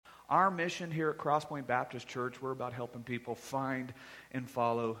Our mission here at Crosspoint Baptist Church, we're about helping people find and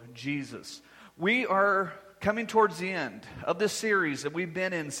follow Jesus. We are coming towards the end of this series that we've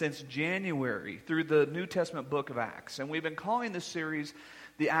been in since January through the New Testament book of Acts. And we've been calling this series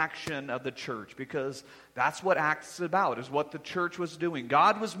the action of the church, because that's what Acts is about, is what the church was doing.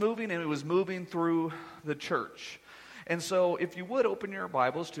 God was moving, and it was moving through the church. And so if you would open your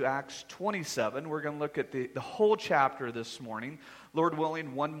Bibles to Acts 27, we're going to look at the whole chapter this morning. Lord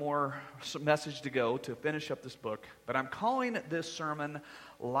willing, one more message to go to finish up this book. But I'm calling this sermon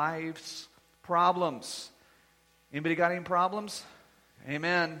Life's Problems. Anybody got any problems?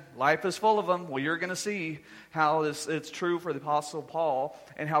 Amen. Life is full of them. Well, you're going to see how it's true for the Apostle Paul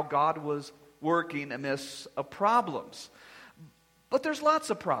and how God was working amidst of problems. But there's lots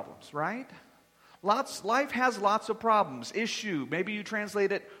of problems, right? Life has lots of problems. Issue. Maybe you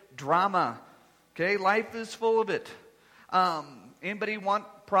translate it drama. Okay, life is full of it. Anybody want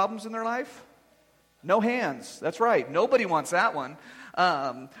problems in their life? No hands. That's right. Nobody wants that one.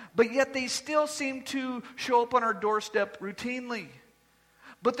 But yet they still seem to show up on our doorstep routinely.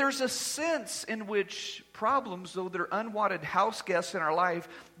 But there's a sense in which problems, though they're unwanted house guests in our life,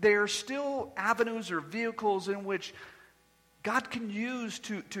 they are still avenues or vehicles in which God can use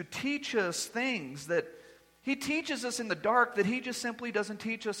to teach us things that He teaches us in the dark that He just simply doesn't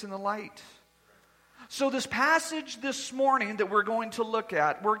teach us in the light. So this passage this morning that we're going to look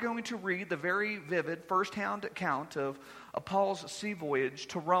at, we're going to read the very vivid first-hand account of Paul's sea voyage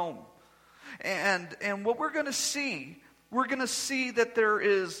to Rome. And what we're going to see that there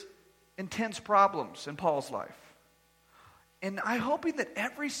is intense problems in Paul's life. And I'm hoping that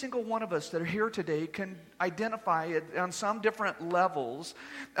every single one of us that are here today can identify it on some different levels,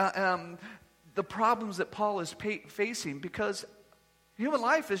 the problems that Paul is facing, because human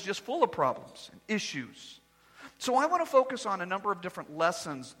life is just full of problems and issues. So I want to focus on a number of different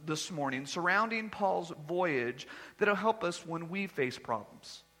lessons this morning surrounding Paul's voyage that will help us when we face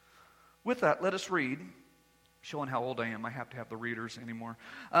problems. With that, let us read. Showing how old I am, I have to have the readers anymore.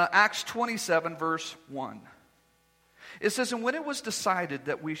 Acts 27, verse 1. It says, "And when it was decided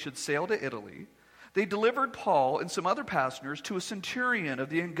that we should sail to Italy, they delivered Paul and some other passengers to a centurion of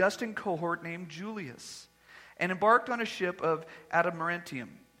the Augustan cohort named Julius, and embarked on a ship of Adramyttium,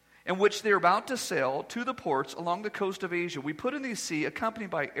 in which they were about to sail to the ports along the coast of Asia. We put in the sea,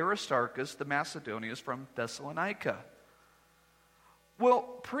 accompanied by Aristarchus the Macedonian from Thessalonica." Well,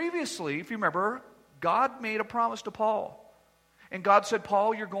 previously, if you remember, God made a promise to Paul. And God said,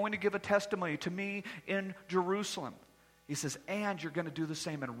 "Paul, you're going to give a testimony to me in Jerusalem." He says, "And you're going to do the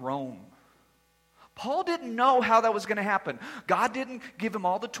same in Rome." Paul didn't know how that was going to happen. God didn't give him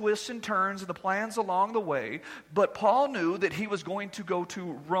all the twists and turns and the plans along the way, but Paul knew that he was going to go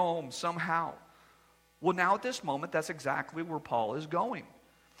to Rome somehow. Well, now at this moment, that's exactly where Paul is going.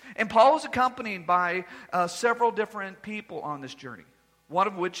 And Paul is accompanied by several different people on this journey, one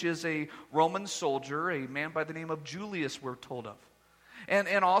of which is a Roman soldier, a man by the name of Julius, we're told of.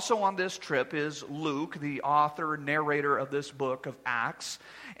 And also on this trip is Luke, the author, narrator of this book of Acts.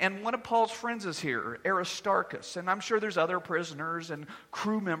 And one of Paul's friends is here, Aristarchus. And I'm sure there's other prisoners and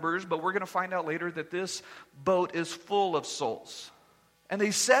crew members, but we're going to find out later that this boat is full of souls. And they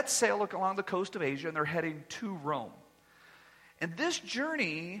set sail along the coast of Asia, and they're heading to Rome. And this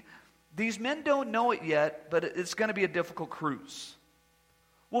journey, these men don't know it yet, but it's going to be a difficult cruise.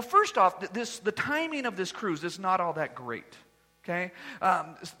 Well, first off, the timing of this cruise is not all that great. Okay,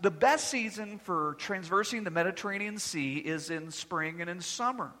 the best season for traversing the Mediterranean Sea is in spring and in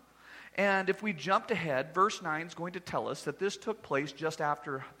summer. And if we jumped ahead, verse 9 is going to tell us that this took place just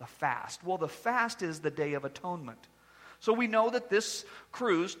after the fast. Well, the fast is the Day of Atonement. So we know that this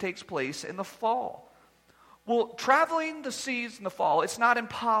cruise takes place in the fall. Well, traveling the seas in the fall, it's not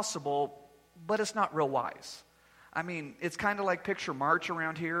impossible, but it's not real wise. I mean, it's kind of like picture March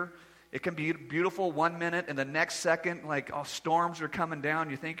around here. It can be beautiful 1 minute, and the next second, storms are coming down.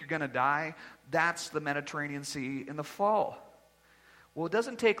 You think you're going to die. That's the Mediterranean Sea in the fall. Well, it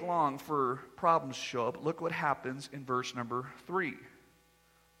doesn't take long for problems to show up. Look what happens in verse number 3.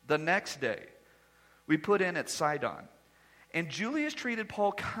 "The next day, we put in at Sidon, and Julius treated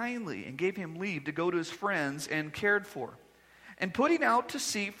Paul kindly and gave him leave to go to his friends and cared for. And putting out to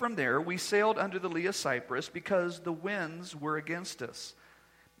sea from there, we sailed under the lee of Cyprus because the winds were against us.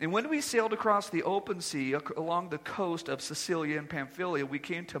 And when we sailed across the open sea along the coast of Sicilia and Pamphylia, we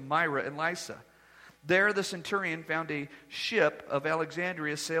came to Myra and Lycia. There the centurion found a ship of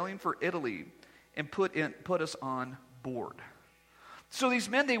Alexandria sailing for Italy and put us on board." So these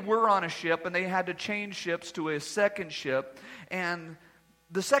men, they were on a ship, and they had to change ships to a second ship. And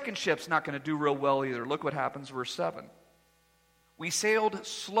the second ship's not going to do real well either. Look what happens, verse 7. We sailed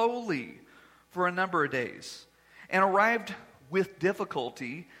slowly for a number of days and arrived with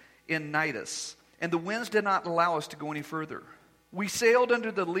difficulty in Cnidus, and the winds did not allow us to go any further. We sailed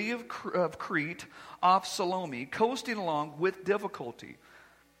under the lee of Crete off Salome, coasting along with difficulty.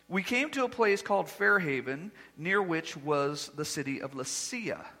 We came to a place called Fairhaven, near which was the city of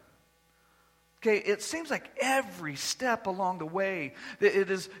Lasea. Okay, it seems like every step along the way,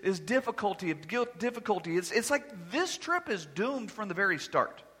 it is difficulty. It's like this trip is doomed from the very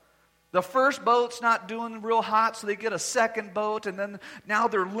start. The first boat's not doing real hot, so they get a second boat, and then now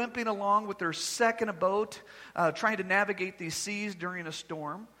they're limping along with their second boat, trying to navigate these seas during a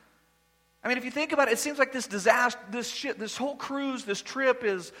storm. I mean, if you think about it, it seems like this disaster, this whole cruise, this trip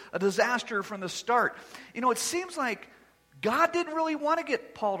is a disaster from the start. You know, it seems like God didn't really want to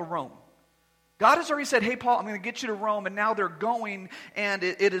get Paul to Rome. God has already said, hey, Paul, I'm going to get you to Rome, and now they're going, and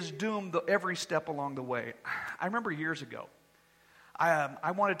it is doomed every step along the way. I remember years ago, I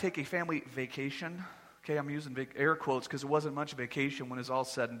wanted to take a family vacation. Okay, I'm using big air quotes because it wasn't much vacation when it was all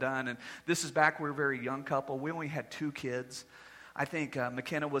said and done. And this is back when we were a very young couple. We only had 2 kids. I think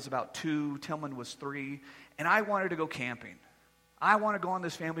McKenna was about 2, Tillman was 3, and I wanted to go camping. I want to go on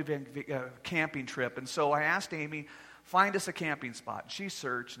this family camping trip. And so I asked Amy, find us a camping spot. She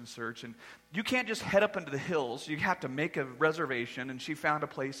searched and searched, and you can't just head up into the hills. You have to make a reservation, and she found a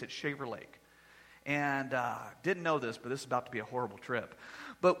place at Shaver Lake. And didn't know this, but this is about to be a horrible trip.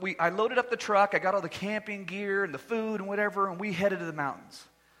 But I loaded up the truck, I got all the camping gear and the food and whatever, and we headed to the mountains.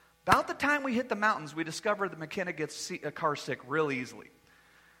 About the time we hit the mountains, we discovered that McKenna gets car sick real easily.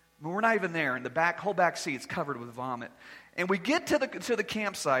 I mean, we're not even there, and the whole back seat's covered with vomit. And we get to the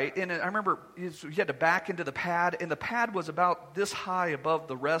campsite, and I remember you had to back into the pad, and the pad was about this high above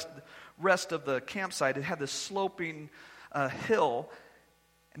the rest of the campsite. It had this sloping hill,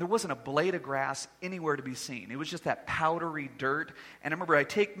 and there wasn't a blade of grass anywhere to be seen. It was just that powdery dirt. And I remember I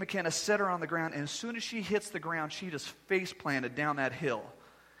take McKenna, set her on the ground, and as soon as she hits the ground, she just face planted down that hill.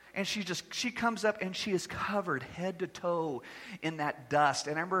 And she comes up and she is covered head to toe in that dust.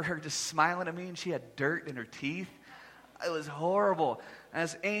 And I remember her just smiling at me, and she had dirt in her teeth. It was horrible.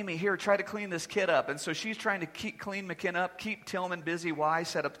 As Amy, here, try to clean this kid up. And so she's trying to clean McKenna up, keep Tillman busy while I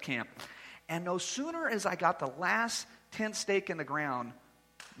set up camp. And no sooner as I got the last tent stake in the ground,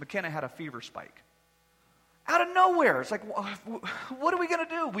 McKenna had a fever spike. Out of nowhere. It's like, what are we going to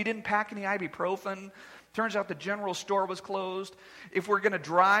do? We didn't pack any ibuprofen. Turns out the general store was closed. If we're going to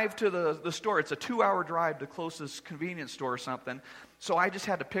drive to the store, it's a 2-hour drive to the closest convenience store or something. So I just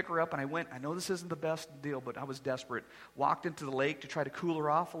had to pick her up, and I went. I know this isn't the best deal, but I was desperate. Walked into the lake to try to cool her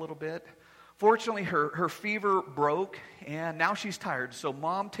off a little bit. Fortunately, her fever broke, and now she's tired. So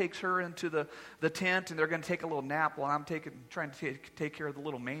Mom takes her into the tent, and they're going to take a little nap while I'm trying to take care of the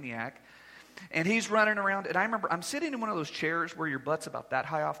little maniac. And he's running around, and I remember I'm sitting in one of those chairs where your butt's about that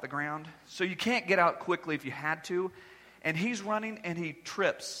high off the ground, so you can't get out quickly if you had to. And he's running, and he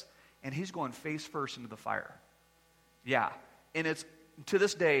trips, and he's going face first into the fire. Yeah, and it's to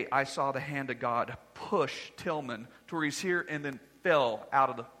this day I saw the hand of God push Tillman to where he's here, and then fell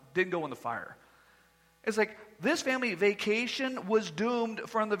didn't go in the fire. It's like this family vacation was doomed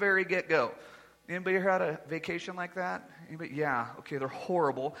from the very get-go. Anybody ever had a vacation like that? Anybody? Yeah, okay, they're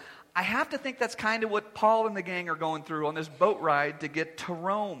horrible. I have to think that's kind of what Paul and the gang are going through on this boat ride to get to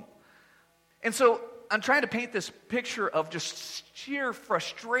Rome. And so I'm trying to paint this picture of just sheer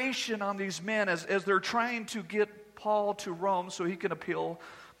frustration on these men as they're trying to get Paul to Rome so he can appeal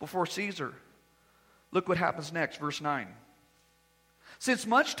before Caesar. Look what happens next, verse 9. Since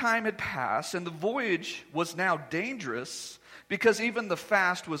much time had passed and the voyage was now dangerous because even the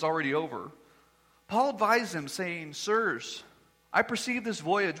fast was already over, Paul advised them, saying, Sirs, I perceive this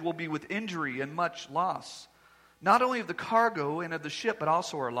voyage will be with injury and much loss, not only of the cargo and of the ship, but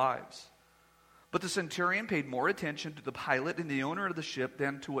also our lives. But the centurion paid more attention to the pilot and the owner of the ship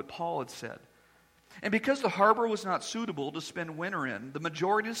than to what Paul had said. And because the harbor was not suitable to spend winter in, the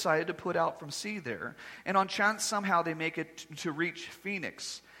majority decided to put out from sea there. And on chance somehow they make it to reach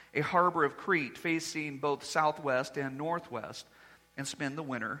Phoenix, a harbor of Crete facing both southwest and northwest, and spend the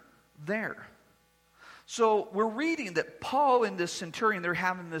winter there. So we're reading that Paul and this centurion, they're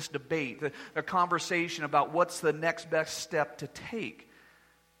having this debate, a conversation about what's the next best step to take.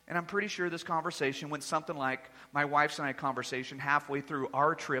 And I'm pretty sure this conversation went something like my wife's and I conversation halfway through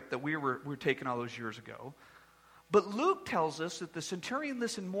our trip that we were taking all those years ago. But Luke tells us that the centurion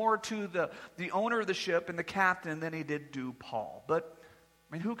listened more to the owner of the ship and the captain than he did to Paul. But,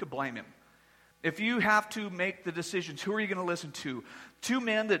 I mean, who could blame him? If you have to make the decisions, who are you going to listen to? 2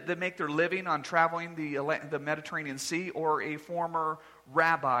 men that make their living on traveling the Mediterranean Sea, or a former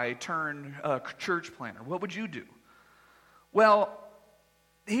rabbi turned church planner? What would you do? Well,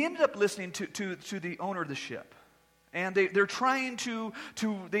 he ended up listening to the owner of the ship. And they're trying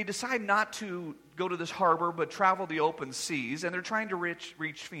they decide not to go to this harbor, but travel the open seas, and they're trying to reach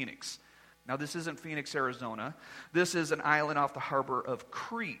Phoenix. Now, this isn't Phoenix, Arizona. This is an island off the harbor of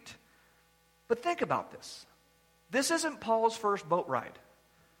Crete. But think about this. This isn't Paul's first boat ride.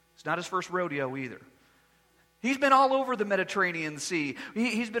 It's not his first rodeo either. He's been all over the Mediterranean Sea.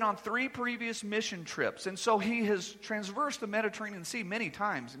 He's been on 3 previous mission trips, and so he has traversed the Mediterranean Sea many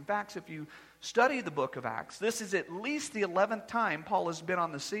times. In fact, if you study the book of Acts, this is at least the 11th time Paul has been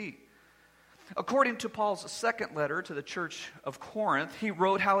on the sea. According to Paul's second letter to the church of Corinth, he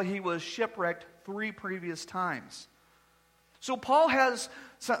wrote how he was shipwrecked 3 previous times. So Paul has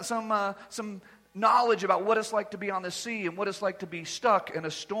some knowledge about what it's like to be on the sea and what it's like to be stuck in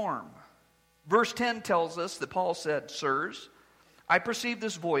a storm. Verse 10 tells us that Paul said, "Sirs, I perceive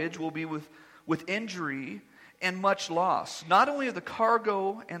this voyage will be with injury and much loss, not only of the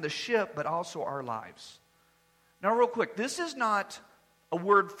cargo and the ship, but also our lives." Now, real quick, this is not a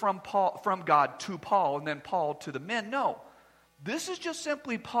word from God to Paul and then Paul to the men. No, this is just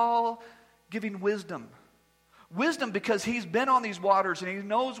simply Paul giving wisdom. Wisdom because he's been on these waters and he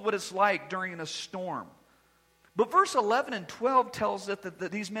knows what it's like during a storm. But verse 11 and 12 tells us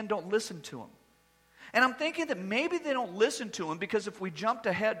that these men don't listen to him. And I'm thinking that maybe they don't listen to him because if we jumped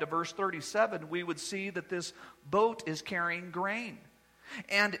ahead to verse 37, we would see that this boat is carrying grain.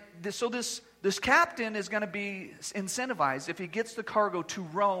 And so this captain is going to be incentivized if he gets the cargo to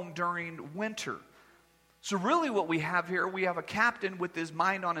Rome during winter. So really what we have here, we have a captain with his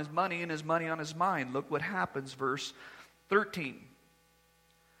mind on his money and his money on his mind. Look what happens, verse 13.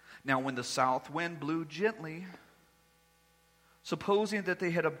 Now when the south wind blew gently, supposing that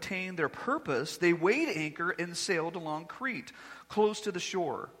they had obtained their purpose, they weighed anchor and sailed along Crete, close to the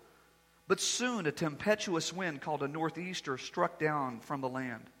shore. But soon a tempestuous wind called a northeaster struck down from the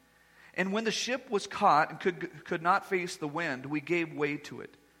land. And when the ship was caught and could not face the wind, we gave way to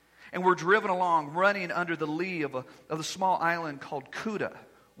it, and were driven along, running under the lee of a small island called Cauda.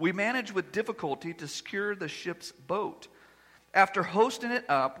 We managed with difficulty to secure the ship's boat. After hoisting it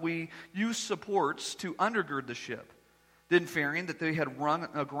up, we used supports to undergird the ship. Then, fearing that they had run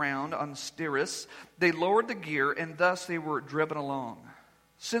aground on Styris, they lowered the gear, and thus they were driven along.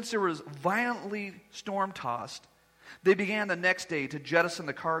 Since it was violently storm-tossed, they began the next day to jettison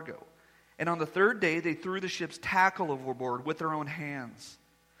the cargo. And on the 3rd day, they threw the ship's tackle overboard with their own hands.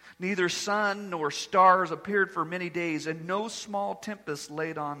 Neither sun nor stars appeared for many days, and no small tempest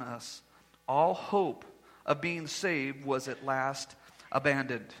laid on us. All hope of being saved was at last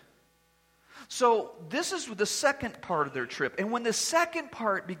abandoned. So this is the second part of their trip. And when the second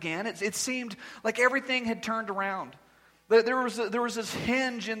part began, it seemed like everything had turned around. There was this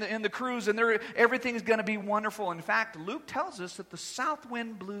hinge in the cruise, and everything's going to be wonderful. In fact, Luke tells us that the south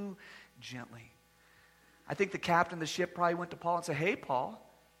wind blew gently. I think the captain of the ship probably went to Paul and said, "Hey, Paul,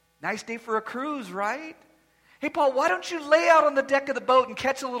 nice day for a cruise, right? Hey, Paul, why don't you lay out on the deck of the boat and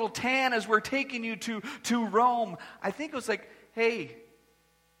catch a little tan as we're taking you to Rome?" I think it was like, "Hey,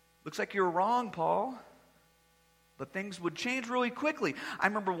 looks like you're wrong, Paul." But things would change really quickly. I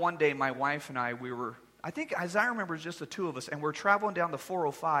remember one day my wife and I, I think as I remember, it's just the two of us, and we're traveling down the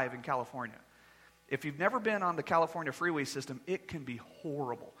 405 in California. If you've never been on the California freeway system, it can be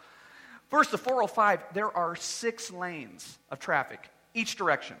horrible. First, the 405, there are 6 lanes of traffic each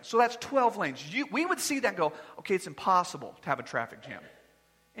direction. So that's 12 lanes. We would see that and go, okay, it's impossible to have a traffic jam.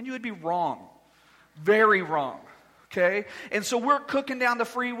 And you would be wrong. Very wrong. Okay? And so we're cooking down the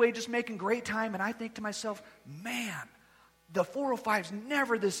freeway, just making great time, and I think to myself, man, the 405's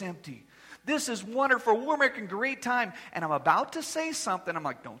never this empty. This is wonderful. We're making great time. And I'm about to say something. I'm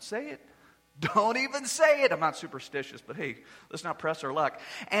like, don't say it. Don't even say it. I'm not superstitious, but hey, let's not press our luck.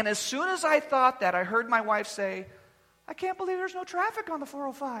 And as soon as I thought that, I heard my wife say, "I can't believe there's no traffic on the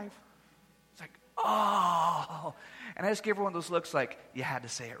 405. It's like, oh. And I just gave her one of those looks like, you had to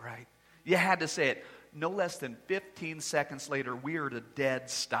say it right. You had to say it. No less than 15 seconds later, we were at a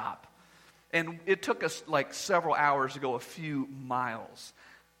dead stop. And it took us like several hours to go a few miles.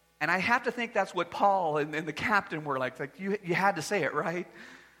 And I have to think that's what Paul and the captain were like you had to say it, right?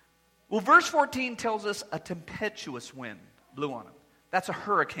 Well, verse 14 tells us a tempestuous wind blew on them. That's a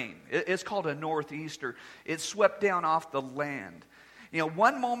hurricane. It's called a northeaster. It swept down off the land. You know,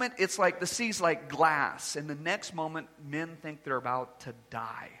 one moment it's like the sea's like glass, and the next moment men think they're about to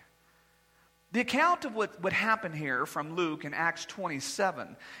die. The account of what happened here from Luke in Acts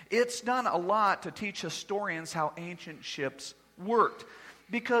 27, it's done a lot to teach historians how ancient ships worked.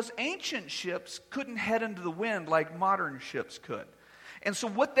 Because ancient ships couldn't head into the wind like modern ships could. And so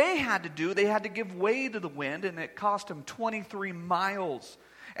what they had to do, they had to give way to the wind, and it cost them 23 miles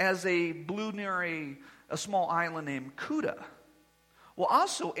as they blew near a small island named Kuta. Well,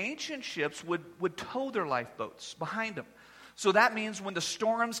 also, ancient ships would tow their lifeboats behind them. So that means when the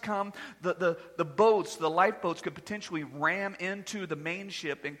storms come, the boats, the lifeboats could potentially ram into the main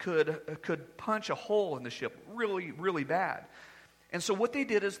ship and could punch a hole in the ship really, really bad. And so what they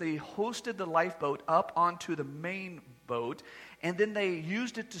did is they hoisted the lifeboat up onto the main boat, and then they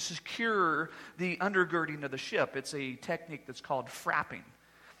used it to secure the undergirding of the ship. It's a technique that's called frapping.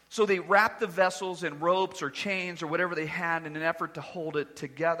 So they wrapped the vessels in ropes or chains or whatever they had in an effort to hold it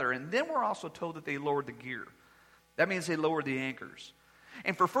together. And then we're also told that they lowered the gear. That means they lowered the anchors.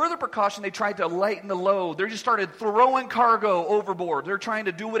 And for further precaution, they tried to lighten the load. They just started throwing cargo overboard. They're trying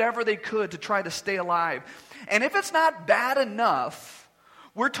to do whatever they could to try to stay alive. And if it's not bad enough,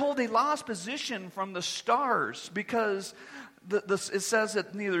 we're told they lost position from the stars because it says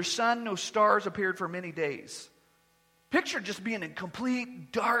that neither sun nor stars appeared for many days. Picture just being in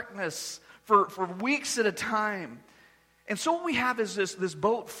complete darkness for weeks at a time. And so what we have is this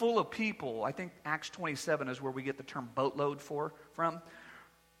boat full of people. I think Acts 27 is where we get the term boatload from.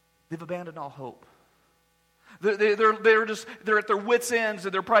 They've abandoned all hope. They're at their wits' ends,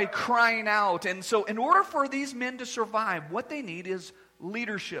 and they're probably crying out. And so in order for these men to survive, what they need is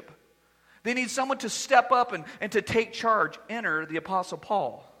leadership. They need someone to step up and to take charge. Enter the Apostle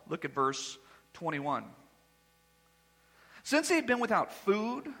Paul. Look at verse 21. Since they had been without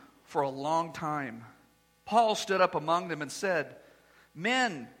food for a long time, Paul stood up among them and said,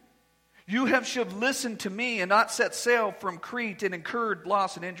 "Men, you should listen to me and not set sail from Crete and incurred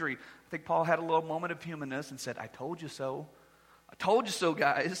loss and injury." I think Paul had a little moment of humanness and said, "I told you so. I told you so,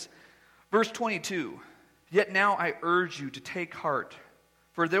 guys." Verse 22, "Yet now I urge you to take heart,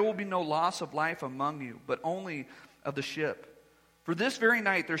 for there will be no loss of life among you, but only of the ship. For this very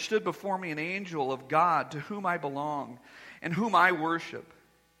night there stood before me an angel of God to whom I belong and whom I worship.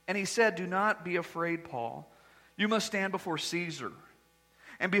 And he said, 'Do not be afraid, Paul. You must stand before Caesar.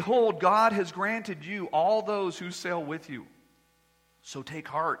 And behold, God has granted you all those who sail with you. So take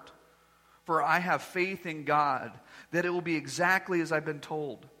heart, for I have faith in God that it will be exactly as I've been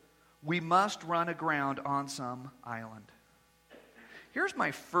told. We must run aground on some island.'" Here's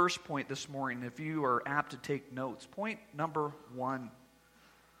my first point this morning, if you are apt to take notes. Point number 1.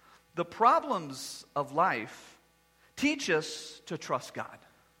 The problems of life teach us to trust God.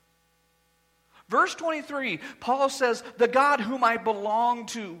 Verse 23, Paul says, "The God whom I belong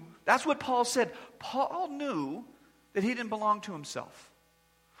to." That's what Paul said. Paul knew that he didn't belong to himself.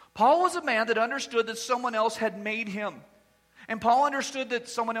 Paul was a man that understood that someone else had made him. And Paul understood that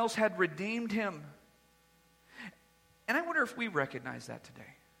someone else had redeemed him. And I wonder if we recognize that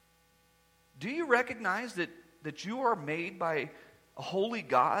today. Do you recognize that you are made by a holy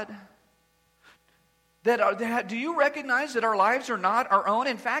God? Do you recognize that our lives are not our own?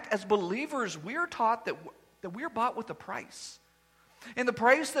 In fact, as believers, we are taught that we are bought with a price. And the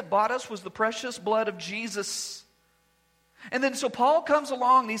price that bought us was the precious blood of Jesus. And then so Paul comes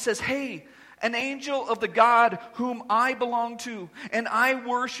along and he says, "Hey, an angel of the God whom I belong to and I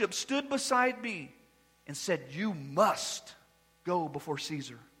worship stood beside me and said, 'You must go before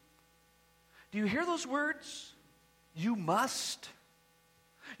Caesar.'" Do you hear those words? You must.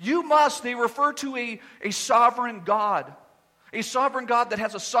 You must. They refer to a sovereign God. A sovereign God that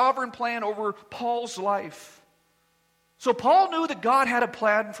has a sovereign plan over Paul's life. So Paul knew that God had a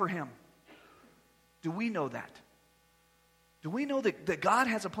plan for him. Do we know that? Do we know that God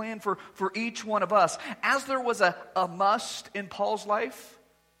has a plan for each one of us? As there was a must in Paul's life,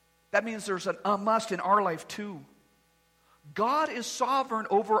 that means there's a must in our life too. God is sovereign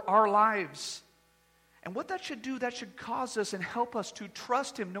over our lives. And what that should do, that should cause us and help us to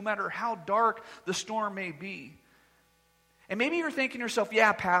trust Him no matter how dark the storm may be. And maybe you're thinking to yourself,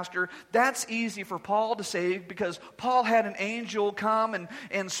 "Yeah, Pastor, that's easy for Paul to say because Paul had an angel come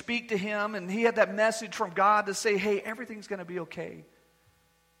and speak to him, and he had that message from God to say, 'Hey, everything's going to be okay.'"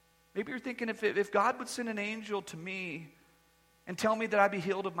 Maybe you're thinking, if God would send an angel to me and tell me that I'd be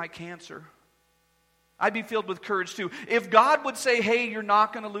healed of my cancer, I'd be filled with courage too. If God would say, "Hey, you're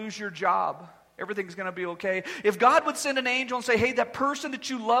not going to lose your job, everything's going to be okay." If God would send an angel and say, "Hey, that person that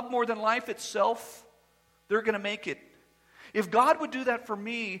you love more than life itself, they're going to make it." If God would do that for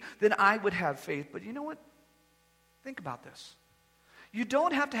me, then I would have faith. But you know what? Think about this. You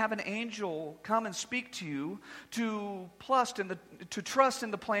don't have to have an angel come and speak to you to trust in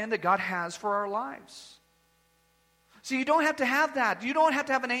the plan that God has for our lives. See, you don't have to have that. You don't have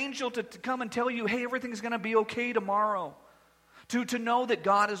to have an angel to come and tell you, "Hey, everything's going to be okay tomorrow." To know that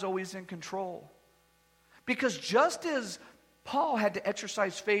God is always in control. Because just as Paul had to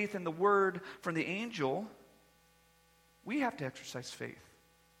exercise faith in the word from the angel. We have to exercise faith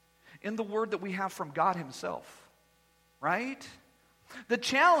in the word that we have from God himself, right? The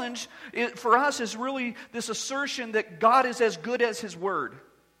challenge for us is really this assertion that God is as good as his word.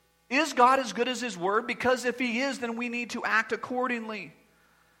 Is God as good as his word? Because if he is, then we need to act accordingly.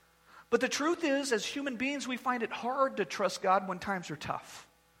 But the truth is, as human beings, we find it hard to trust God when times are tough.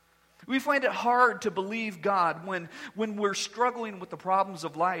 We find it hard to believe God when we're struggling with the problems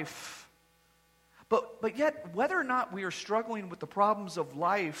of life. But yet, whether or not we are struggling with the problems of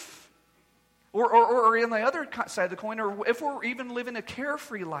life, or on the other side of the coin, or if we're even living a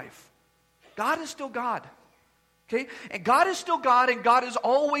carefree life, God is still God. Okay? And God is still God, and God is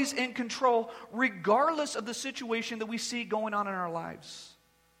always in control, regardless of the situation that we see going on in our lives.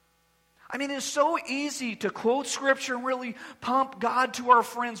 I mean, it's so easy to quote Scripture and really pump God to our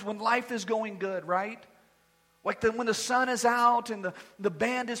friends when life is going good, right? Like when the sun is out and the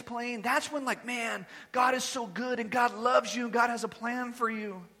band is playing, that's when, like, man, God is so good and God loves you and God has a plan for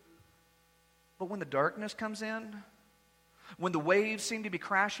you. But when the darkness comes in, when the waves seem to be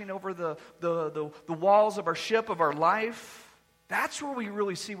crashing over the walls of our ship, of our life, that's where we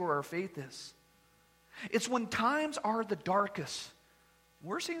really see where our faith is. It's when times are the darkest.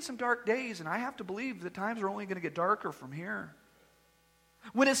 We're seeing some dark days, and I have to believe that times are only going to get darker from here.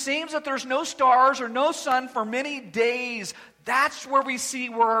 When it seems that there's no stars or no sun for many days, that's where we see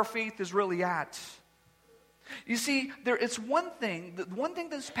where our faith is really at. You see, it's one thing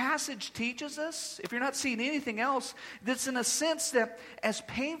this passage teaches us, if you're not seeing anything else, that's in a sense that as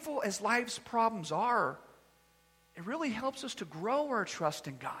painful as life's problems are, it really helps us to grow our trust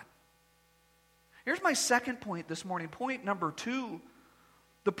in God. Here's my second point this morning, point number 2.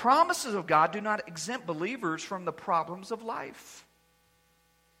 The promises of God do not exempt believers from the problems of life.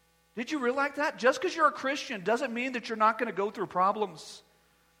 Did you realize that? Just because you're a Christian doesn't mean that you're not going to go through problems.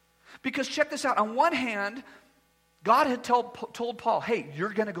 Because check this out. On one hand, God had told Paul, hey, you're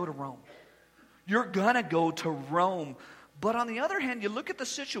going to go to Rome. You're going to go to Rome. But on the other hand, you look at the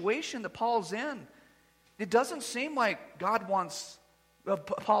situation that Paul's in. It doesn't seem like God wants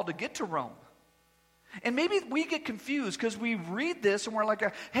Paul to get to Rome. And maybe we get confused because we read this and we're like,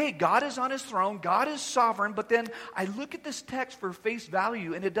 hey, God is on his throne, God is sovereign, but then I look at this text for face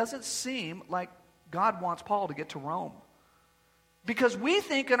value and it doesn't seem like God wants Paul to get to Rome. Because we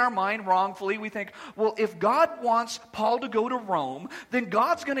think in our mind wrongfully, we think, well, if God wants Paul to go to Rome, then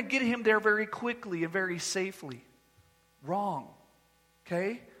God's going to get him there very quickly and very safely. Wrong.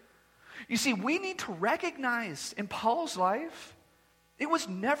 Okay? You see, we need to recognize in Paul's life, it was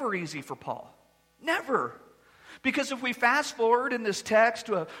never easy for Paul. Never. Because if we fast forward in this text,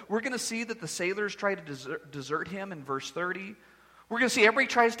 we're going to see that the sailors try to desert him in verse 30. We're going to see everybody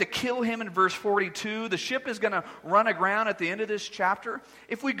tries to kill him in verse 42. The ship is going to run aground at the end of this chapter.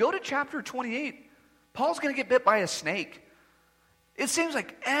 If we go to chapter 28, Paul's going to get bit by a snake. It seems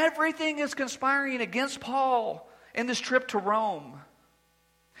like everything is conspiring against Paul in this trip to Rome.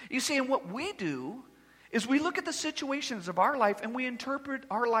 You see, and what we do is we look at the situations of our life and we interpret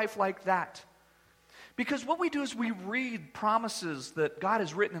our life like that. Because what we do is we read promises that God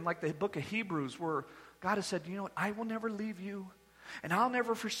has written in, like the book of Hebrews, where God has said, you know what, I will never leave you and I'll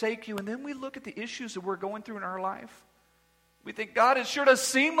never forsake you. And then we look at the issues that we're going through in our life. We think, God, it sure does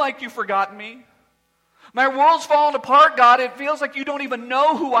seem like you've forgotten me. My world's falling apart, God. It feels like you don't even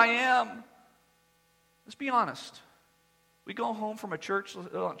know who I am. Let's be honest. We go home from a church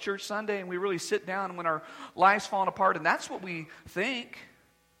Sunday and we really sit down when our life's falling apart, and that's what we think.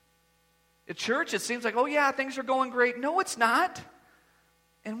 At church, it seems like, oh yeah, things are going great. No, it's not.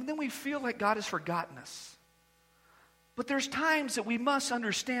 And then we feel like God has forgotten us. But there's times that we must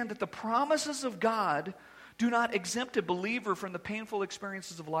understand that the promises of God do not exempt a believer from the painful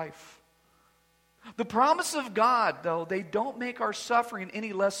experiences of life. The promises of God, though, they don't make our suffering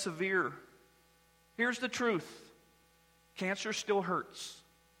any less severe. Here's the truth. Cancer still hurts.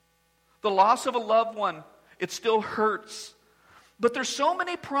 The loss of a loved one, it still hurts. But there's so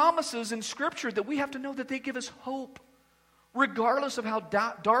many promises in Scripture that we have to know that they give us hope, regardless of how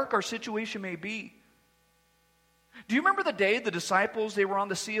dark our situation may be. Do you remember the day the disciples, they were on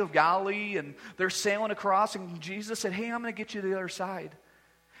the Sea of Galilee and they're sailing across and Jesus said, hey, I'm going to get you to the other side.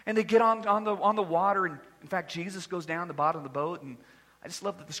 And they get on the water, and in fact, Jesus goes down the bottom of the boat, and I just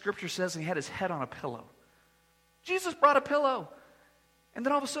love that the Scripture says he had his head on a pillow. Jesus brought a pillow. And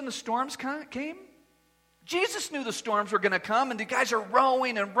then all of a sudden the storms came. Jesus knew the storms were going to come, and the guys are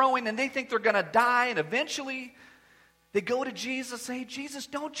rowing, and they think they're going to die, and eventually they go to Jesus and say, hey, Jesus,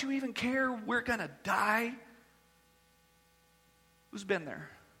 don't you even care we're going to die? Who's been there?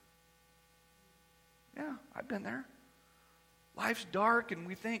 Yeah, I've been there. Life's dark and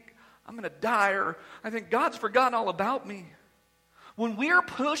we think, I'm going to die, or I think God's forgotten all about me. When we are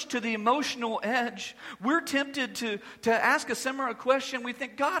pushed to the emotional edge, we're tempted to ask a similar question. We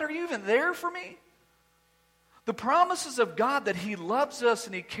think, God, are you even there for me? The promises of God that He loves us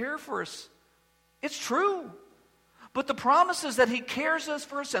and He cares for us, it's true. But the promises that He cares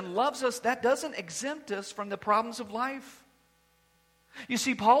for us and loves us, that doesn't exempt us from the problems of life. You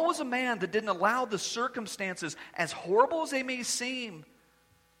see, Paul was a man that didn't allow the circumstances, as horrible as they may seem,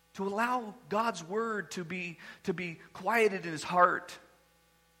 to allow God's word to be quieted in his heart.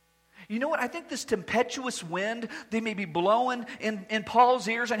 You know what? I think this tempestuous wind, they may be blowing in Paul's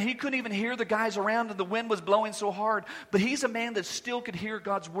ears, and he couldn't even hear the guys around, and the wind was blowing so hard. But he's a man that still could hear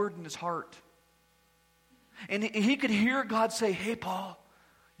God's word in his heart. And he could hear God say, hey, Paul,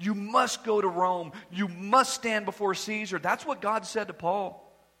 you must go to Rome. You must stand before Caesar. That's what God said to Paul.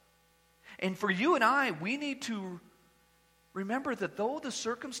 And for you and I, we need to remember that though the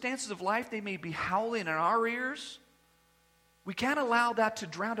circumstances of life, they may be howling in our ears, we can't allow that to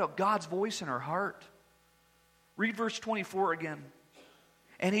drown out God's voice in our heart. Read verse 24 again.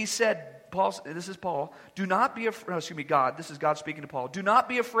 And he said, Paul, this is Paul, do not be afraid, God, this is God speaking to Paul. Do not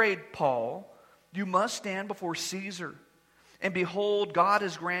be afraid, Paul. You must stand before Caesar. And behold, God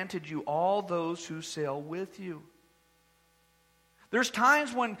has granted you all those who sail with you. There's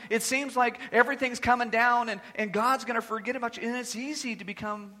times when it seems like everything's coming down and God's going to forget about you. And it's easy to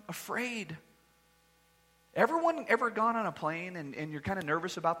become afraid. Everyone ever gone on a plane and you're kind of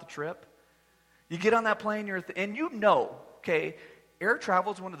nervous about the trip? You get on that plane and you know, okay, air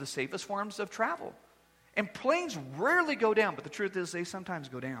travel is one of the safest forms of travel. And planes rarely go down, but the truth is they sometimes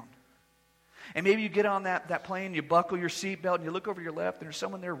go down. And maybe you get on that plane, you buckle your seatbelt, and you look over your left, and there's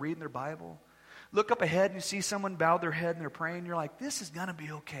someone there reading their Bible. Look up ahead, and you see someone bow their head, and they're praying. And you're like, this is going to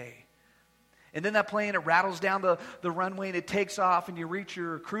be okay. And then that plane, it rattles down the runway, and it takes off, and you reach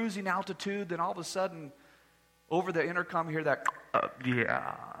your cruising altitude. Then all of a sudden, over the intercom, you hear that,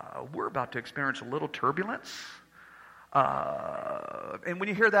 yeah, we're about to experience a little turbulence. And when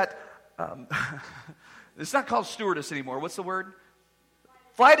you hear that, it's not called stewardess anymore. What's the word?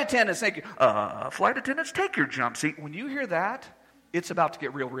 Flight attendants, thank you. Flight attendants, take your jump seat. When you hear that, it's about to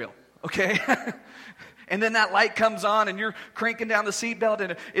get real, okay? And then that light comes on and you're cranking down the seatbelt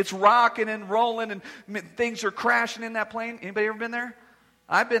and it's rocking and rolling and things are crashing in that plane. Anybody ever been there?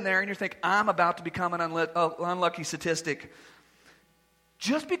 I've been there, and you think, I'm about to become an unlucky statistic.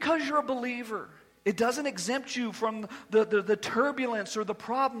 Just because you're a believer, it doesn't exempt you from the turbulence or the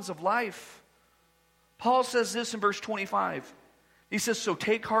problems of life. Paul says this in verse 25. He says, so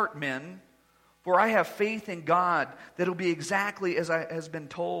take heart, men, for I have faith in God that it will be exactly as has been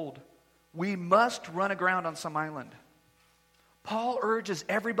told. We must run aground on some island. Paul urges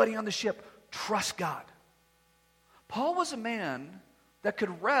everybody on the ship, trust God. Paul was a man that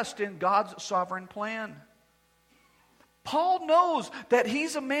could rest in God's sovereign plan. Paul knows that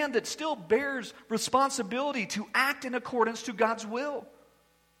he's a man that still bears responsibility to act in accordance to God's will.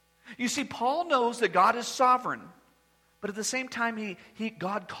 You see, Paul knows that God is sovereign. But at the same time,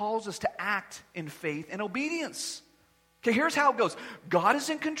 God calls us to act in faith and obedience. Okay, here's how it goes. God is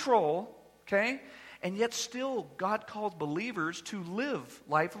in control, okay? And yet still, God calls believers to live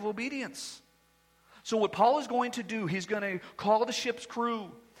life of obedience. So what Paul is going to do, he's going to call the ship's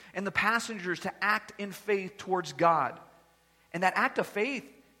crew and the passengers to act in faith towards God. And that act of faith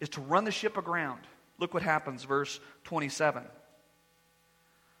is to run the ship aground. Look what happens, verse 27.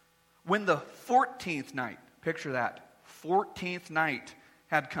 When the 14th night, picture that, 14th night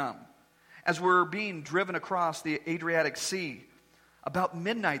had come. As we're being driven across the Adriatic Sea, about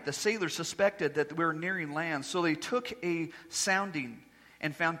midnight, the sailors suspected that we were nearing land, so they took a sounding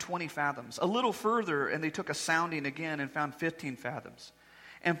and found 20 fathoms. A little further, and they took a sounding again and found 15 fathoms.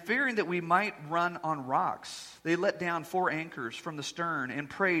 And fearing that we might run on rocks, they let down 4 anchors from the stern and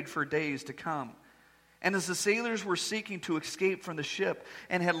prayed for days to come. And as the sailors were seeking to escape from the ship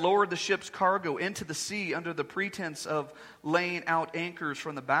and had lowered the ship's cargo into the sea under the pretense of laying out anchors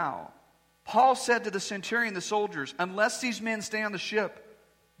from the bow, Paul said to the centurion, the soldiers, unless these men stay on the ship,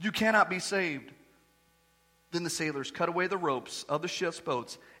 you cannot be saved. Then the sailors cut away the ropes of the ship's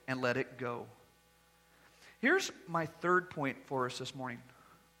boats and let it go. Here's my third point for us this morning.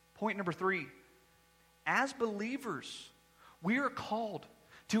 Point number 3. As believers, we are called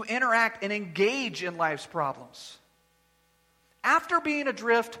to interact and engage in life's problems. After being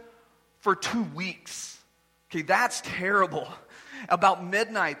adrift for 2 weeks, okay, that's terrible. About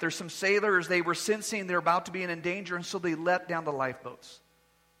midnight, there's some sailors, they were sensing they're about to be in danger, and so they let down the lifeboats.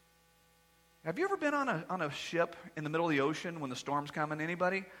 Have you ever been on a ship in the middle of the ocean when the storm's coming?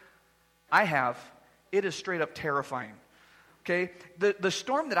 Anybody? I have. It is straight up terrifying. Okay, the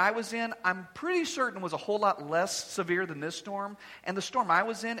storm that I was in, I'm pretty certain was a whole lot less severe than this storm. And the storm I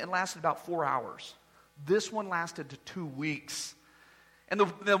was in, it lasted about 4 hours. This one lasted to 2 weeks. And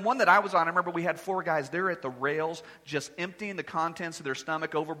the one that I was on, I remember we had 4 guys there at the rails just emptying the contents of their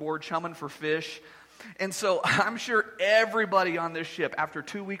stomach overboard, chumming for fish. And so I'm sure everybody on this ship, after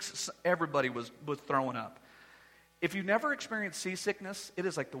 2 weeks, everybody was throwing up. If you've never experienced seasickness, it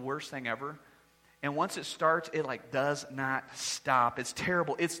is like the worst thing ever. And once it starts, it like does not stop. It's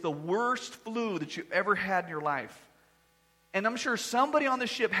terrible. It's the worst flu that you've ever had in your life. And I'm sure somebody on the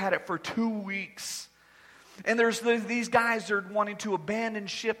ship had it for 2 weeks. And there's these guys that are wanting to abandon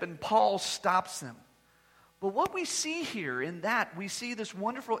ship, and Paul stops them. But what we see here in that, we see this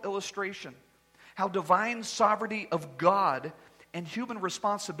wonderful illustration, how divine sovereignty of God and human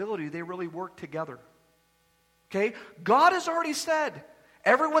responsibility, they really work together. Okay? God has already said,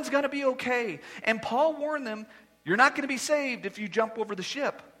 everyone's going to be okay. And Paul warned them, you're not going to be saved if you jump over the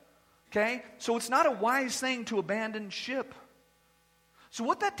ship. Okay? So it's not a wise thing to abandon ship. So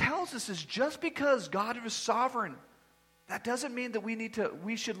what that tells us is just because God is sovereign, that doesn't mean that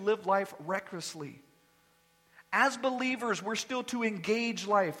we should live life recklessly. As believers, we're still to engage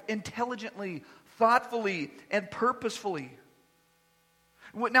life intelligently, thoughtfully, and purposefully.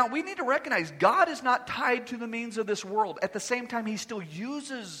 Now, we need to recognize God is not tied to the means of this world. At the same time, He still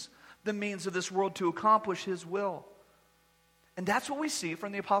uses the means of this world to accomplish His will. And that's what we see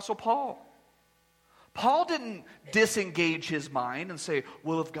from the Apostle Paul. Paul didn't disengage his mind and say,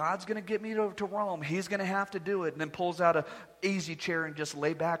 well, if God's going to get me to Rome, He's going to have to do it. And then pulls out an easy chair and just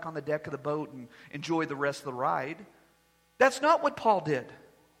lay back on the deck of the boat and enjoy the rest of the ride. That's not what Paul did.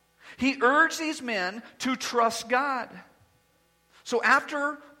 He urged these men to trust God. So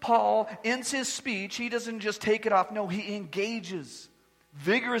after Paul ends his speech, he doesn't just take it off. No, he engages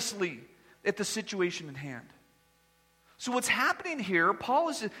vigorously at the situation in hand. So what's happening here,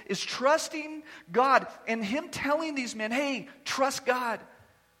 Paul is trusting God, and him telling these men, hey, trust God.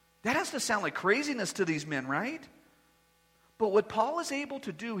 That has to sound like craziness to these men, right? But what Paul is able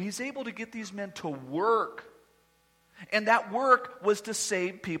to do, he's able to get these men to work. And that work was to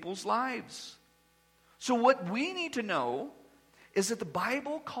save people's lives. So what we need to know is that the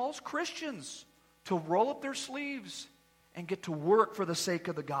Bible calls Christians to roll up their sleeves and get to work for the sake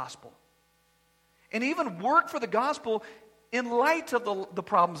of the gospel. And even work for the gospel in light of the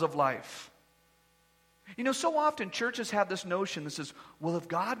problems of life. You know, so often churches have this notion that says, well, if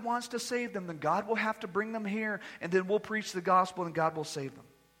God wants to save them, then God will have to bring them here, and then we'll preach the gospel and God will save them.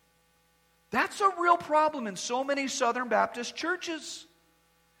 That's a real problem in so many Southern Baptist churches.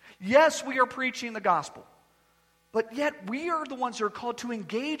 Yes, we are preaching the gospel. But yet we are the ones that are called to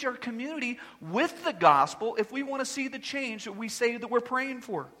engage our community with the gospel if we want to see the change that we say that we're praying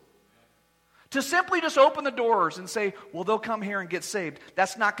for. To simply just open the doors and say, well, they'll come here and get saved,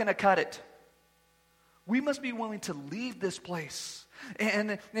 that's not going to cut it. We must be willing to leave this place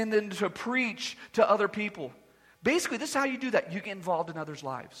and then to preach to other people. Basically, this is how you do that. You get involved in others'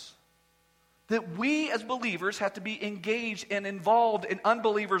 lives. That we as believers have to be engaged and involved in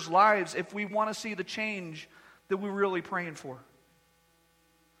unbelievers' lives if we want to see the change that we're really praying for.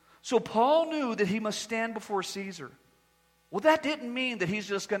 So Paul knew that he must stand before Caesar. Well, that didn't mean that he's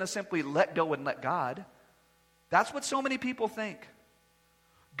just going to simply let go and let God. That's what so many people think.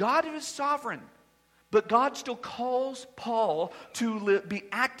 God is sovereign, but God still calls Paul to be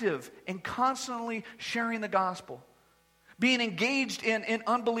active and constantly sharing the gospel, being engaged in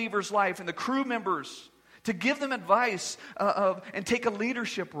unbelievers' life and the crew members, to give them advice and take a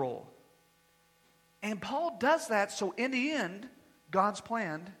leadership role. And Paul does that, so in the end, God's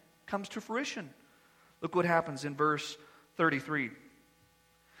plan comes to fruition. Look what happens in verse 33.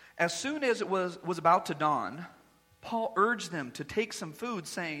 As soon as it was about to dawn, Paul urged them to take some food,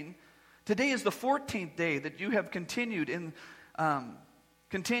 saying, today is the 14th day that you have continued in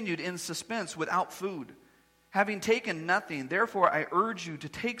suspense without food. Having taken nothing, therefore I urge you to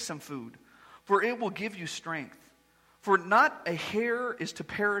take some food, for it will give you strength. For not a hair is to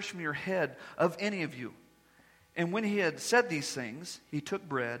perish from your head of any of you. And when he had said these things, he took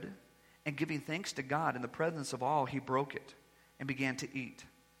bread, and giving thanks to God in the presence of all, he broke it and began to eat.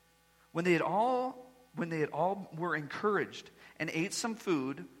 When they had all were encouraged and ate some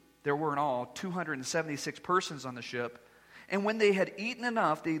food, there were in all 276 persons on the ship. And when they had eaten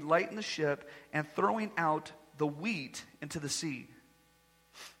enough, they lightened the ship and throwing out the wheat into the sea.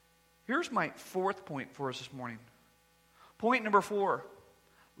 Here's my fourth point for us this morning. Point number 4,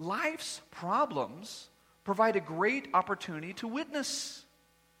 life's problems provide a great opportunity to witness.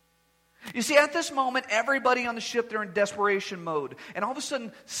 You see, at this moment, everybody on the ship, they're in desperation mode. And all of a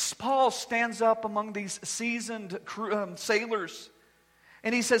sudden, Paul stands up among these seasoned sailors.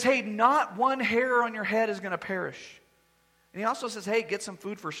 And he says, hey, not one hair on your head is going to perish. And he also says, hey, get some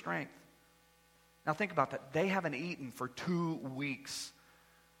food for strength. Now think about that. They haven't eaten for 2 weeks.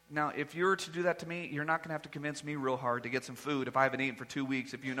 Now, if you were to do that to me, you're not going to have to convince me real hard to get some food if I haven't eaten for 2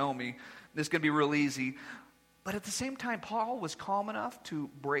 weeks. If you know me, this is going to be real easy. But at the same time, Paul was calm enough to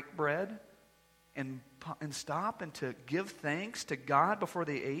break bread and stop and to give thanks to God before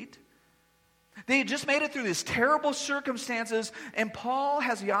they ate. They had just made it through these terrible circumstances, and Paul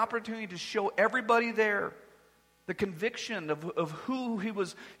has the opportunity to show everybody there the conviction of who he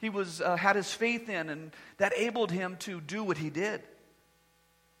was had his faith in, and that enabled him to do what he did.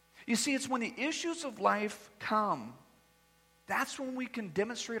 You see, it's when the issues of life come, that's when we can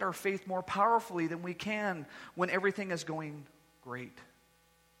demonstrate our faith more powerfully than we can when everything is going great.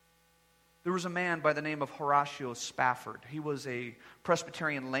 There was a man by the name of Horatio Spafford. He was a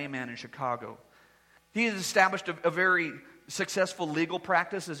Presbyterian layman in Chicago. He had established a very successful legal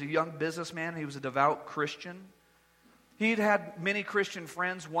practice as a young businessman. He was a devout Christian. He had had many Christian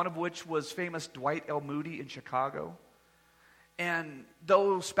friends, one of which was famous Dwight L. Moody in Chicago. And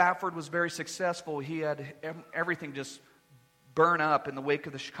though Spafford was very successful, he had everything just burn up in the wake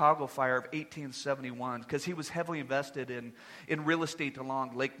of the Chicago fire of 1871 because he was heavily invested in real estate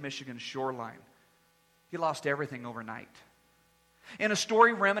along Lake Michigan's shoreline. He lost everything overnight. In a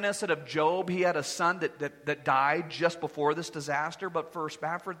story reminiscent of Job, he had a son that died just before this disaster, but for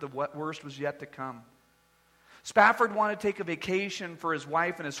Spafford, the worst was yet to come. Spafford wanted to take a vacation for his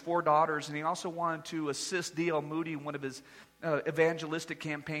wife and his 4 daughters, and he also wanted to assist D.L. Moody in one of his evangelistic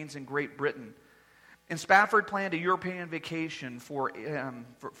campaigns in Great Britain. And Spafford planned a European vacation for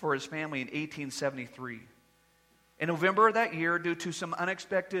his family in 1873. In November of that year, due to some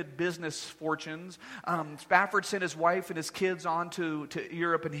unexpected business fortunes, Spafford sent his wife and his kids on to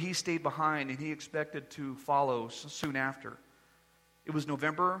Europe, and he stayed behind, and he expected to follow soon after. It was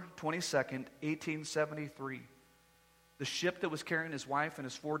November 22nd, 1873. The ship that was carrying his wife and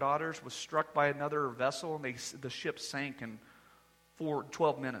his 4 daughters was struck by another vessel, and the ship sank in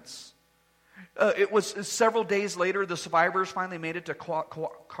 12 minutes. It was several days later, the survivors finally made it to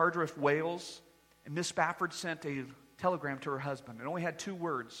Cardiff, Wales, and Miss Spafford sent a telegram to her husband. It only had 2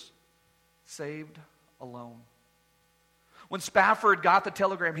 words: saved alone. When Spafford got the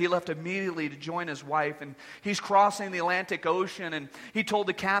telegram, he left immediately to join his wife, and he's crossing the Atlantic Ocean, and he told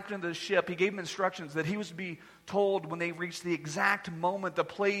the captain of the ship, he gave him instructions that he was to be told when they reached the exact moment, the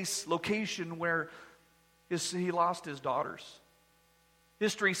place, location where he lost his daughters.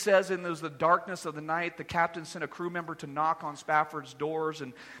 History says in the darkness of the night, the captain sent a crew member to knock on Spafford's doors,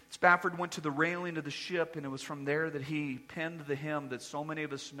 and Spafford went to the railing of the ship, and it was from there that he penned the hymn that so many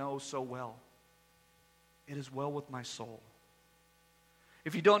of us know so well. It is well with my soul.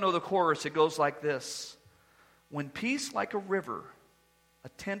 If you don't know the chorus, it goes like this: when peace like a river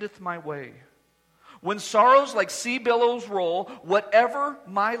attendeth my way, when sorrows like sea billows roll, whatever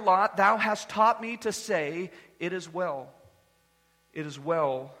my lot, thou hast taught me to say, it is well. It is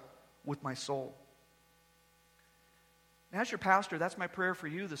well with my soul. And as your pastor, that's my prayer for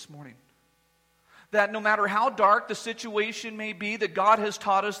you this morning. That no matter how dark the situation may be, that God has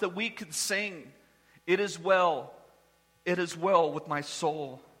taught us that we can sing, it is well. It is well with my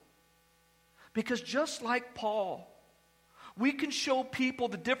soul. Because just like Paul, we can show people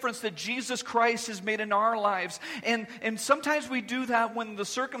the difference that Jesus Christ has made in our lives. And sometimes we do that when the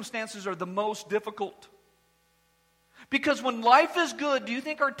circumstances are the most difficult. Because when life is good, do you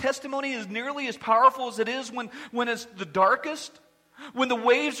think our testimony is nearly as powerful as it is when it's the darkest? When the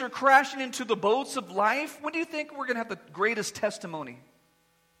waves are crashing into the boats of life? When do you think we're going to have the greatest testimony?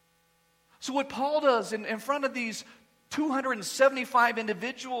 So what Paul does in front of these 275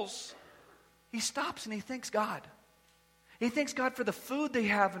 individuals, he stops and he thanks God. He thanks God for the food they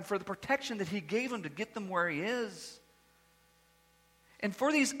have and for the protection that he gave them to get them where he is. And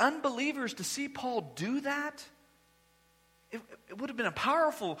for these unbelievers to see Paul do that, it would have been a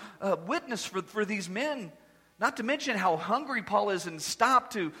powerful witness for these men. Not to mention how hungry Paul is, and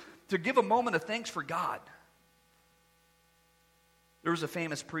stop to give a moment of thanks for God. There was a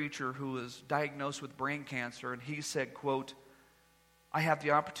famous preacher who was diagnosed with brain cancer, and he said, quote, I have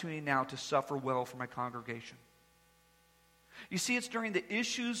the opportunity now to suffer well for my congregation. You see, it's during the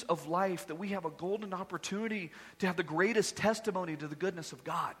issues of life that we have a golden opportunity to have the greatest testimony to the goodness of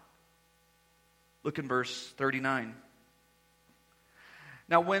God. Look in verse 39.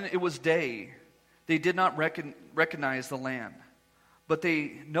 Now when it was day, they did not recognize the land, but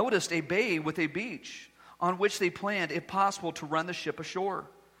they noticed a bay with a beach, on which they planned, if possible, to run the ship ashore.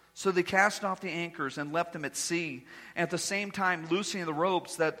 So they cast off the anchors and left them at sea, and at the same time loosening the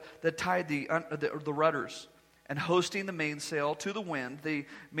ropes that tied the rudders. And hoisting the mainsail to the wind, they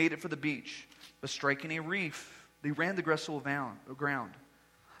made it for the beach. But striking a reef, they ran the vessel aground.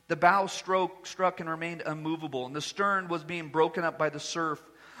 The bow struck and remained unmovable, and the stern was being broken up by the surf.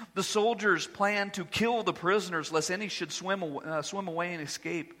 The soldiers planned to kill the prisoners, lest any should swim away and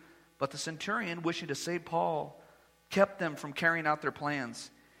escape. But the centurion, wishing to save Paul, kept them from carrying out their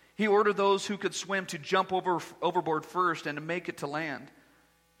plans. He ordered those who could swim to jump overboard first and to make it to land,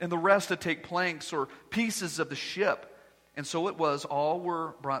 and the rest to take planks or pieces of the ship. And so it was, all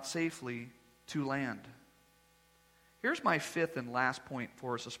were brought safely to land. Here's my fifth and last point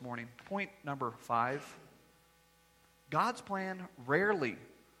for us this morning. Point number 5. God's plan rarely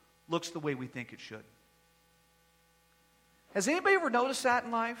looks the way we think it should. Has anybody ever noticed that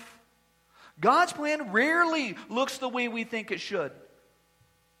in life? God's plan rarely looks the way we think it should.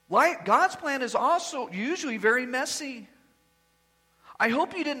 God's plan is also usually very messy. I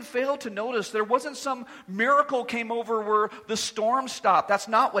hope you didn't fail to notice there wasn't some miracle came over where the storm stopped. That's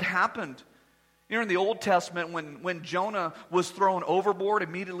not what happened. You know, in the Old Testament, when Jonah was thrown overboard,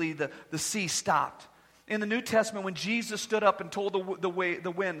 immediately the sea stopped. In the New Testament, when Jesus stood up and told the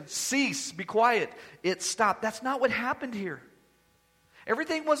wind, cease, be quiet, it stopped. That's not what happened here.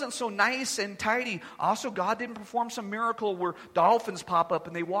 Everything wasn't so nice and tidy. Also, God didn't perform some miracle where dolphins pop up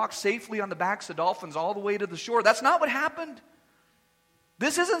and they walk safely on the backs of dolphins all the way to the shore. That's not what happened.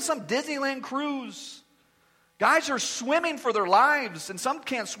 This isn't some Disneyland cruise. Guys are swimming for their lives, and some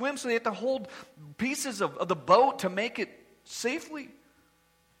can't swim, so they have to hold pieces of the boat to make it safely.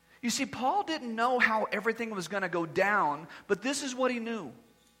 You see, Paul didn't know how everything was going to go down, but this is what he knew.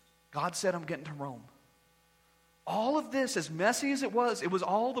 God said, I'm getting to Rome. All of this, as messy as it was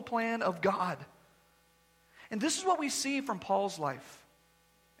all the plan of God. And this is what we see from Paul's life.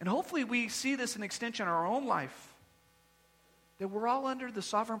 And hopefully we see this in extension in our own life. That we're all under the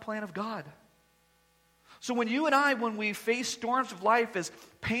sovereign plan of God. So when you and I, when we face storms of life, as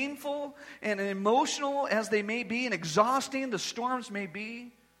painful and emotional as they may be, and exhausting the storms may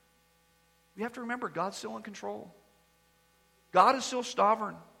be, we have to remember God's still in control. God is still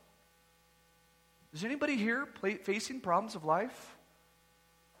sovereign. Is anybody here facing problems of life?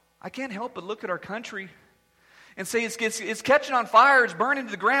 I can't help but look at our country and say it's catching on fire, it's burning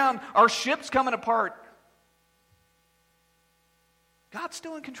to the ground, our ship's coming apart. God's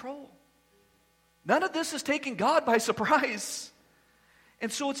still in control. None of this is taking God by surprise. And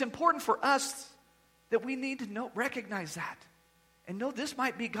so it's important for us that we need to recognize that. And know this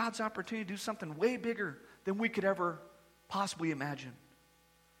might be God's opportunity to do something way bigger than we could ever possibly imagine.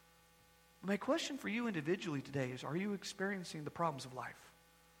 My question for you individually today is, are you experiencing the problems of life?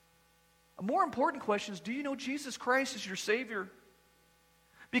 A more important question is, do you know Jesus Christ is your Savior?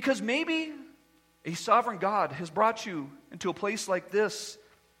 Because maybe a sovereign God has brought you into a place like this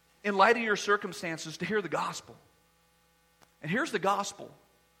in light of your circumstances to hear the gospel. And here's the gospel.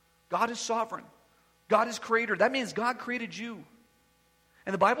 God is sovereign. God is creator. That means God created you.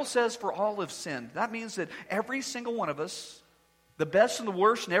 And the Bible says for all have sinned. That means that every single one of us, the best and the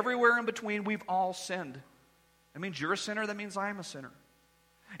worst and everywhere in between, we've all sinned. That means you're a sinner. That means I'm a sinner.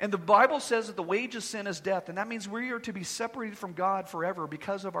 And the Bible says that the wage of sin is death. And that means we are to be separated from God forever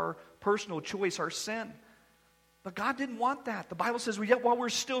because of our personal choice, our sin. But God didn't want that. The Bible says, yet while we're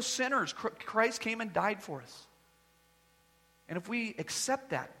still sinners, Christ came and died for us. And if we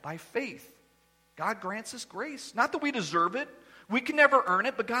accept that by faith, God grants us grace. Not that we deserve it. We can never earn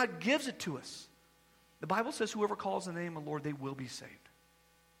it, but God gives it to us. The Bible says whoever calls in the name of the Lord, they will be saved.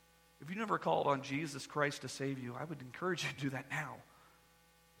 If you never called on Jesus Christ to save you, I would encourage you to do that now.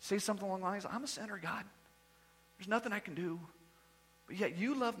 Say something along the lines, I'm a sinner, God. There's nothing I can do. But yet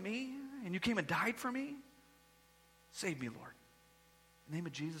you love me, and you came and died for me. Save me, Lord. In the name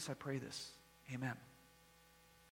of Jesus, I pray this. Amen.